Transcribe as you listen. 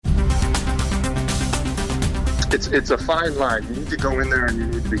it's a fine line. You need to go in there and you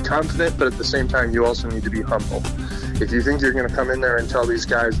need to be confident, but at the same time, you also need to be humble. If you think you're going to come in there and tell these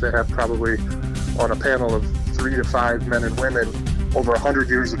guys that have probably on a panel of 3 to 5 men and women over 100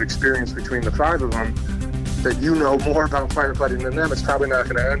 years of experience between the 5 of them that you know more about firefighting than them, it's probably not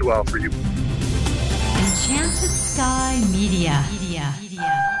going to end well for you. Enchanted Sky Media.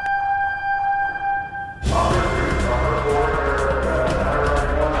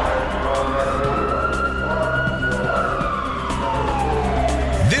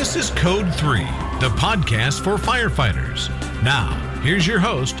 This is Code 3, the podcast for firefighters. Now, here's your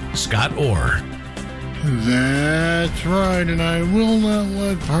host, Scott Orr. That's right, and I will not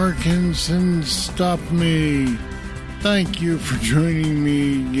let Parkinson stop me. Thank you for joining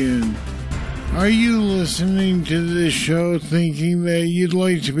me again. Are you listening to this show thinking that you'd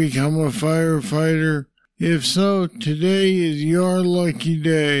like to become a firefighter? If so, today is your lucky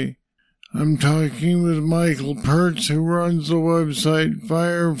day. I'm talking with Michael Pertz, who runs the website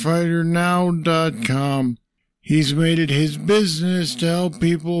firefighternow.com. He's made it his business to help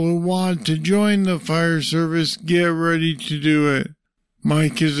people who want to join the fire service get ready to do it.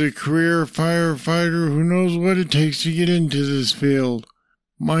 Mike is a career firefighter who knows what it takes to get into this field.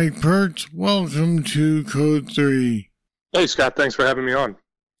 Mike Pertz, welcome to Code 3. Hey, Scott, thanks for having me on.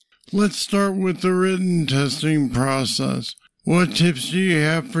 Let's start with the written testing process. What tips do you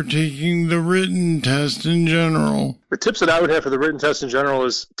have for taking the written test in general? The tips that I would have for the written test in general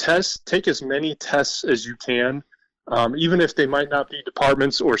is take as many tests as you can, even if they might not be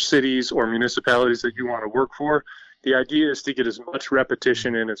departments or cities or municipalities that you want to work for. The idea is to get as much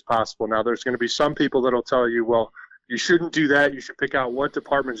repetition in as possible. Now, there's going to be some people that will tell you, well, you shouldn't do that. You should pick out what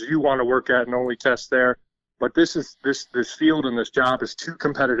departments you want to work at and only test there. But this field and this job is too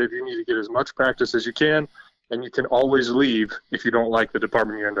competitive. You need to get as much practice as you can. And you can always leave if you don't like the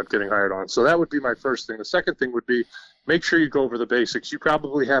department you end up getting hired on. So that would be my first thing. The second thing would be make sure you go over the basics. You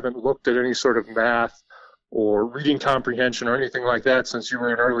probably haven't looked at any sort of math or reading comprehension or anything like that since you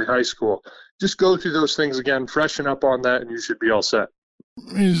were in early high school. Just go through those things again, freshen up on that, and you should be all set.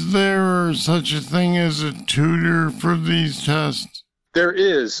 Is there such a thing as a tutor for these tests? There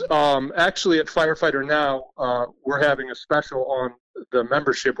is. Actually, at Firefighter Now, we're having a special on the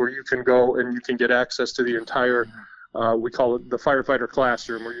membership where you can go and you can get access to the entire, we call it the Firefighter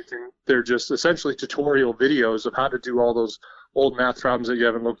Classroom, where they're just essentially tutorial videos of how to do all those old math problems that you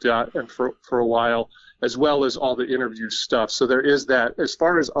haven't looked at and for a while, as well as all the interview stuff. So there is that. As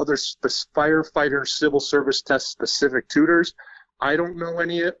far as other firefighter civil service test specific tutors, I don't know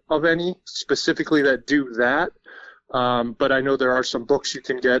any specifically that do that. But I know there are some books you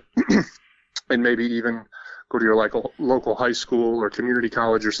can get and maybe even go to your local high school or community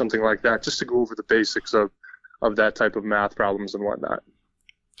college or something like that just to go over the basics of that type of math problems and whatnot.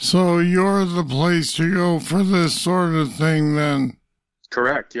 So you're the place to go for this sort of thing then?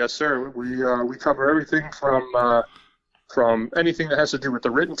 Correct. Yes, sir. We cover everything from anything that has to do with the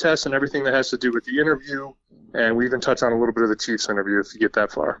written test and everything that has to do with the interview. And we even touch on a little bit of the Chiefs interview if you get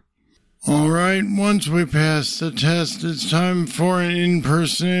that far. All right, once we pass the test, it's time for an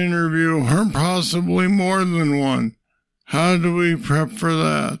in-person interview, or possibly more than one. How do we prep for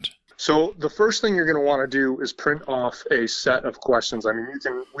that? So the first thing you're going to want to do is print off a set of questions. I mean,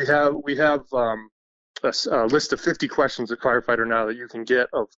 we have a list of 50 questions at Firefighter Now that you can get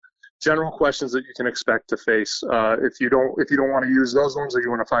of general questions that you can expect to face. If you don't want to use those ones, or you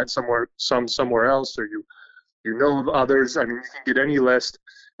want to find somewhere else, or you know of others, I mean, you can get any list.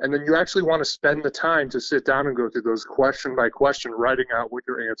 And then you actually want to spend the time to sit down and go through those question by question, writing out what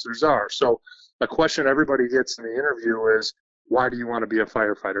your answers are. So a question everybody gets in the interview is, why do you want to be a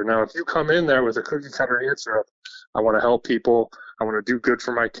firefighter? Now, if you come in there with a cookie cutter answer of, I want to help people, I want to do good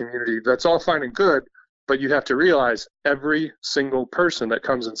for my community, that's all fine and good, but you have to realize every single person that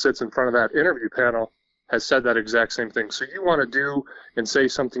comes and sits in front of that interview panel has said that exact same thing. So you want to do and say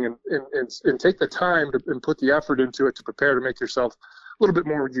something and take the time and put the effort into it to prepare to make yourself a little bit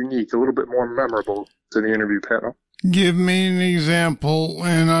more unique, a little bit more memorable to the interview panel. Give me an example,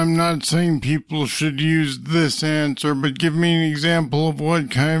 and I'm not saying people should use this answer, but give me an example of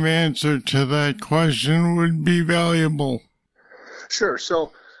what kind of answer to that question would be valuable. Sure.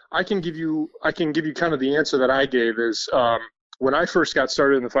 So I can give you kind of the answer that I gave is when I first got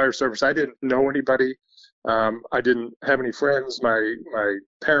started in the fire service, I didn't know anybody. I didn't have any friends. My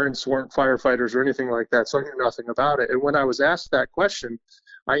parents weren't firefighters or anything like that, so I knew nothing about it. And when I was asked that question,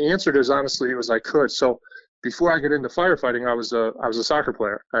 I answered as honestly as I could. So before I got into firefighting, I was a soccer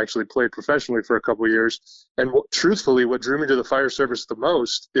player. I actually played professionally for a couple of years. And truthfully, what drew me to the fire service the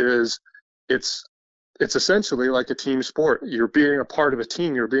most is it's it's essentially like a team sport. You're being a part of a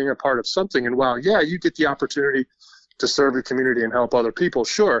team. You're being a part of something. And while, yeah, you get the opportunity to serve your community and help other people,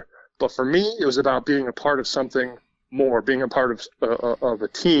 sure. But for me, it was about being a part of something more, being a part of a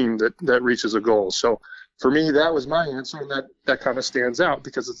team that reaches a goal. So for me, that was my answer, and that kind of stands out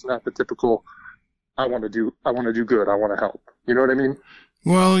because it's not the typical, I want to do good, I want to help. You know what I mean?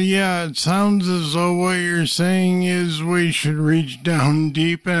 Well, yeah, it sounds as though what you're saying is we should reach down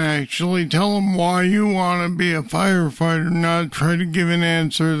deep and actually tell them why you want to be a firefighter, not try to give an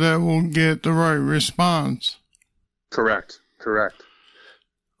answer that will get the right response. Correct.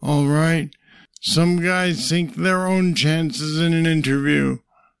 All right. Some guys think their own chances in an interview.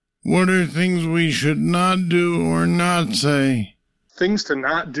 What are things we should not do or not say? Things to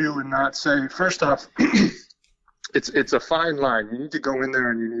not do and not say. First off, it's a fine line. You need to go in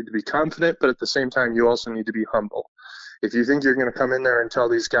there and you need to be confident, but at the same time, you also need to be humble. If you think you're going to come in there and tell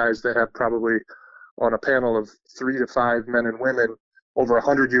these guys that have probably on a panel of 3 to 5 men and women over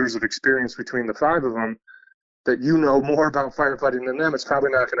 100 years of experience between the 5 of them, that you know more about firefighting than them, it's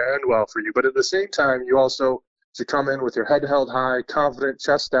probably not going to end well for you. But at the same time, you also should come in with your head held high, confident,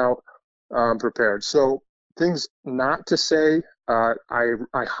 chest out, prepared. So things not to say, I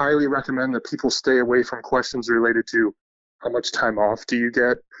highly recommend that people stay away from questions related to how much time off do you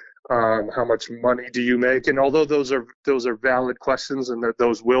get, how much money do you make, and although those are valid questions and that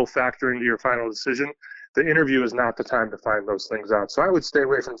those will factor into your final decision, the interview is not the time to find those things out. So I would stay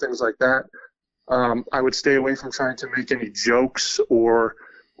away from things like that. I would stay away from trying to make any jokes or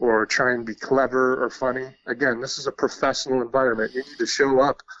try and be clever or funny. Again, this is a professional environment. You need to show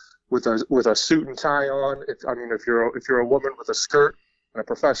up with a suit and tie on. If you're a woman with a skirt and a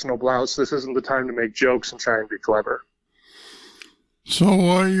professional blouse, this isn't the time to make jokes and try and be clever. So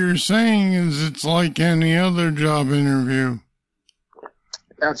what you're saying is it's like any other job interview.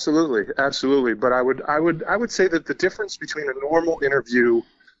 Absolutely. But I would say that the difference between a normal interview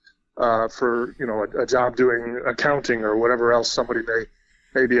for a job doing accounting or whatever else somebody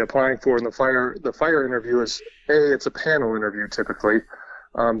may be applying for in the fire interview is it's a panel interview typically.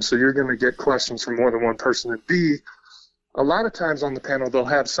 So you're going to get questions from more than one person, and B, a lot of times on the panel they'll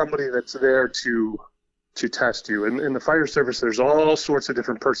have somebody that's there to test you. In the fire service, there's all sorts of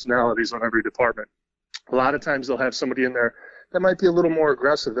different personalities on every department. A lot of times they'll have somebody in there that might be a little more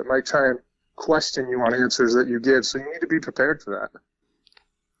aggressive, that might try and question you on answers that you give. So you need to be prepared for that.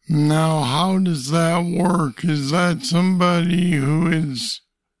 Now, how does that work? Is that somebody who is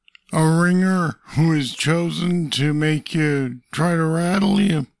a ringer who is chosen to make you try to rattle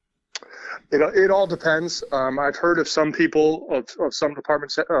you? It all depends. I've heard of some people, of some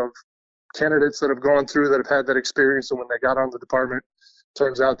departments, of candidates that have gone through that have had that experience, and when they got on the department,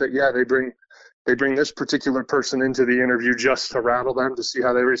 turns out that, yeah, they bring this particular person into the interview just to rattle them to see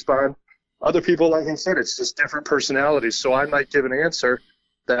how they respond. Other people, like I said, it's just different personalities. So I might give an answer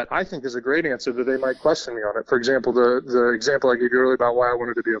that I think is a great answer that they might question me on it. For example, the example I gave you earlier about why I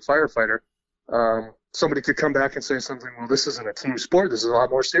wanted to be a firefighter, somebody could come back and say something, well, this isn't a team sport. This is a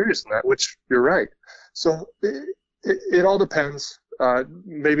lot more serious than that, which you're right. So it all depends.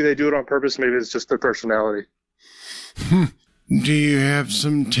 Maybe they do it on purpose. Maybe it's just their personality. Do you have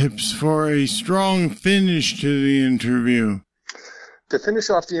some tips for a strong finish to the interview? To finish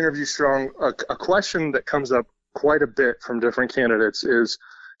off the interview strong, a question that comes up quite a bit from different candidates is,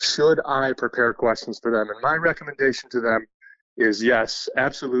 should I prepare questions for them? And my recommendation to them is yes,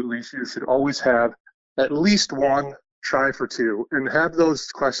 absolutely. You should always have at least one, try for two, and have those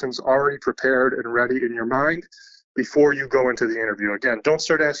questions already prepared and ready in your mind before you go into the interview. Again, don't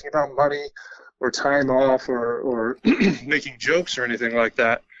start asking about money or time off or making jokes or anything like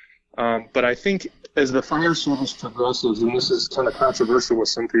that. But I think as the fire service progresses, and this is kind of controversial with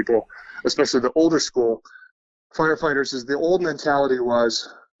some people, especially the older school firefighters, is the old mentality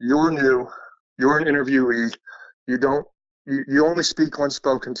was, you're new, you're an interviewee, you only speak when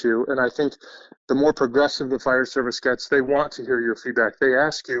spoken to. And I think the more progressive the fire service gets, they want to hear your feedback. They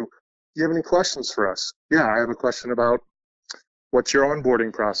ask you, do you have any questions for us? Yeah, I have a question about what's your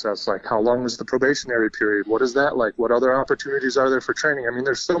onboarding process like? How long is the probationary period? What is that like? What other opportunities are there for training? I mean,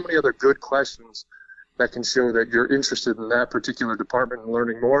 there's so many other good questions that can show that you're interested in that particular department and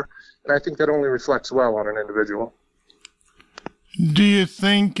learning more. And I think that only reflects well on an individual. Do you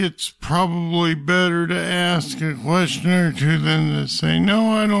think it's probably better to ask a question or two than to say,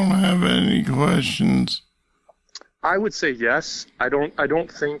 no, I don't have any questions? I would say yes. I don't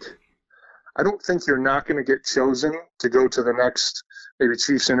think you're not going to get chosen to go to the next maybe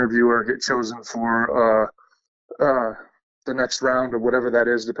chief's interview or get chosen for the next round or whatever that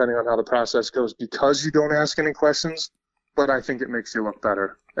is, depending on how the process goes, because you don't ask any questions. but I think it makes you look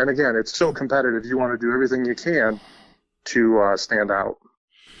better. And again, it's so competitive. You want to do everything you can to stand out.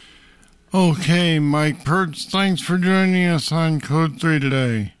 Okay, Mike Pertz, thanks for joining us on Code 3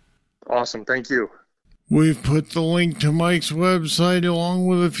 today. Awesome. Thank you. We've put the link to Mike's website along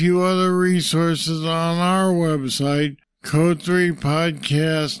with a few other resources on our website,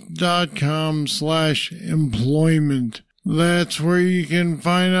 code3podcast.com/employment. That's where you can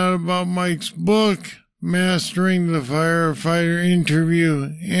find out about Mike's book, Mastering the Firefighter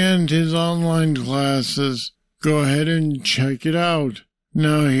Interview, and his online classes. Go ahead and check it out.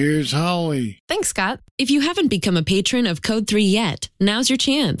 Now here's Holly. Thanks, Scott. If you haven't become a patron of Code 3 yet, now's your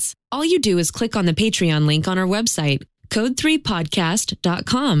chance. All you do is click on the Patreon link on our website,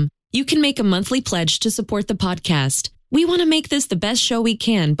 code3podcast.com. You can make a monthly pledge to support the podcast. We want to make this the best show we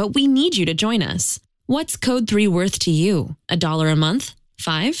can, but we need you to join us. What's Code 3 worth to you? $1 a month?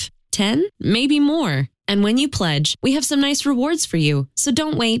 5? 10? Maybe more. And when you pledge, we have some nice rewards for you. So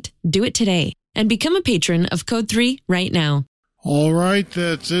don't wait. Do it today. And become a patron of Code 3 right now. All right,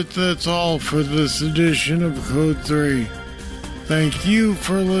 that's it. That's all for this edition of Code 3. Thank you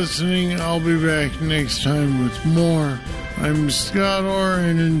for listening. I'll be back next time with more. I'm Scott Orr,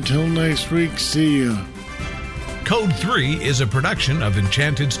 and until next week, see ya. Code 3 is a production of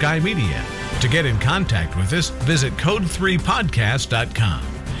Enchanted Sky Media. To get in contact with us, visit code3podcast.com.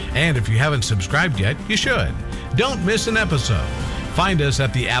 And if you haven't subscribed yet, you should. Don't miss an episode. Find us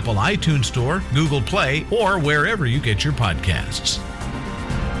at the Apple iTunes Store, Google Play, or wherever you get your podcasts.